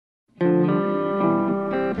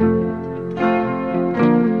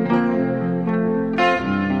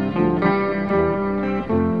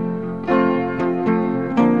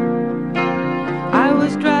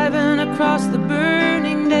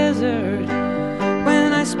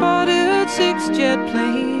jet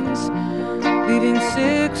planes, leaving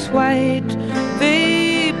 6 white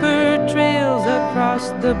vapor trails across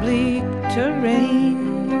the bleak terrain.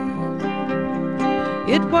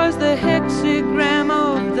 It was the hexagram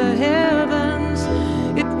of the heavens,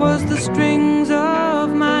 it was the strings of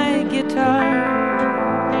my guitar.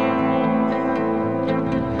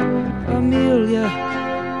 Amelia,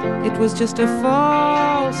 it was just a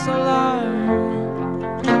false alarm.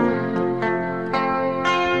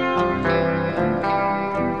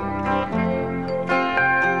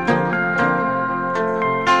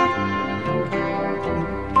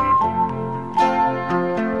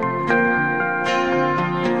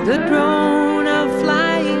 The drone of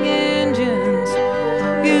flying engines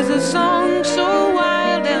is a song so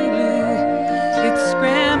wild and blue. It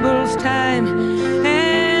scrambles time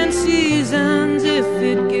and seasons if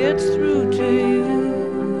it gets through to you.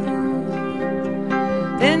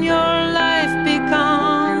 Then your life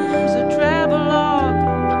becomes a travelogue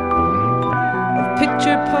of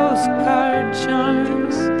picture postcard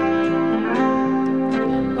charms.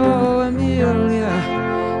 Oh, Amelia,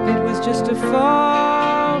 it was just a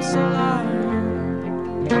false alarm.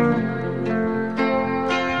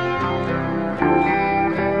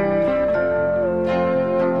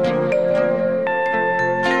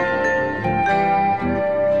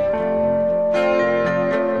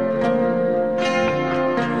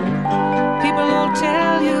 People will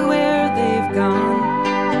tell you where they've gone,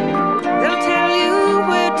 they'll tell you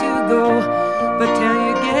where to go, but till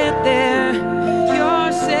you get there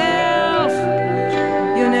yourself,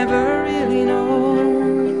 you never really know.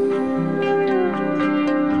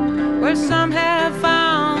 Where some have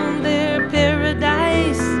found their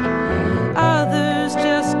paradise, others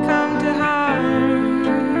just come to harm.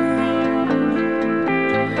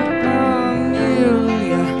 Oh,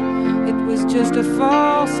 Amelia, it was just a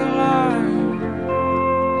false alarm.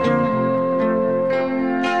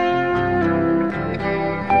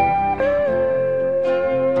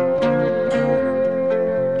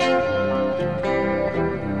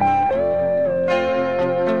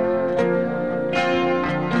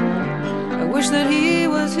 That he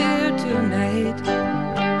was here tonight.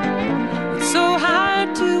 It's so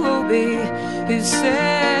hard to obey his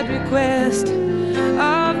sad request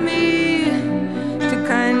of me to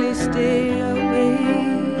kindly stay away.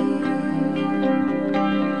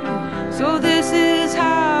 So this is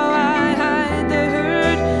how I hide the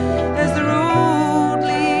hurt as the road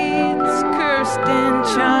leads cursed and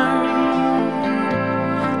charmed.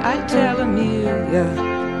 I tell Amelia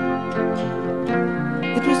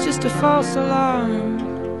it was just a false alarm.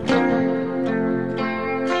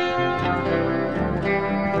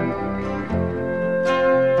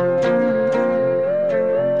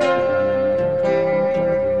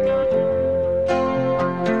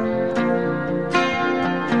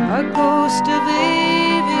 A ghost of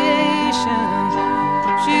aviation,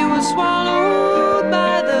 she was swallowed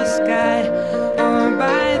by the sky or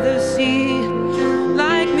by the sea.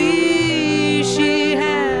 Like me, she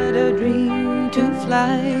had a dream to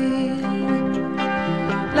fly,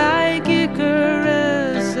 like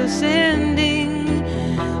Icarus ascending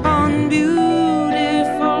on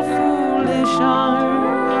beautiful foolish arms.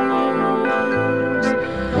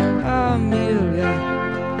 Amelia,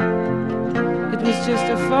 it was just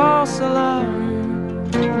a false alarm.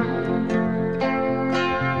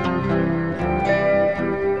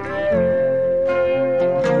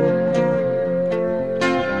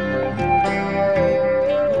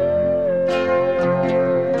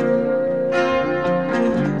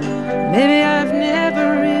 Maybe I've never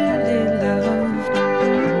really loved.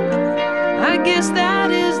 I guess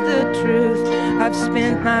that is the truth. I've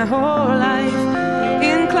spent my whole life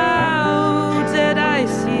in clouds at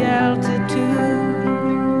icy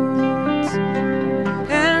altitudes,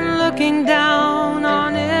 and looking down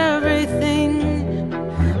on everything,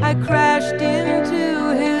 I crashed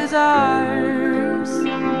into his arms.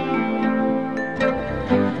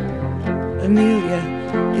 Amelia,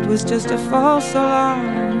 it was just a false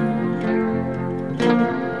alarm.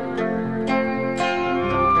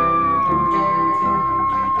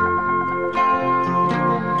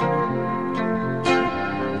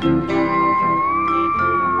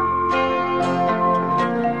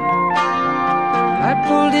 I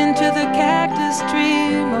pulled into the Cactus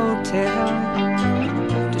Tree Motel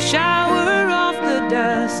to shower off the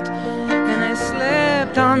dust, and I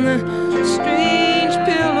slept on the strange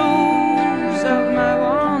pillows of my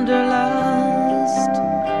wanderlust.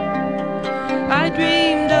 I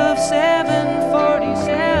dreamed of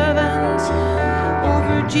 747s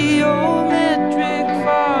over geometric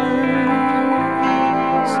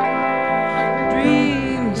farms.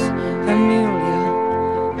 Dreams, Amelia,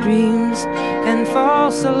 dreams, and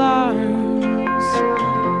false alarm.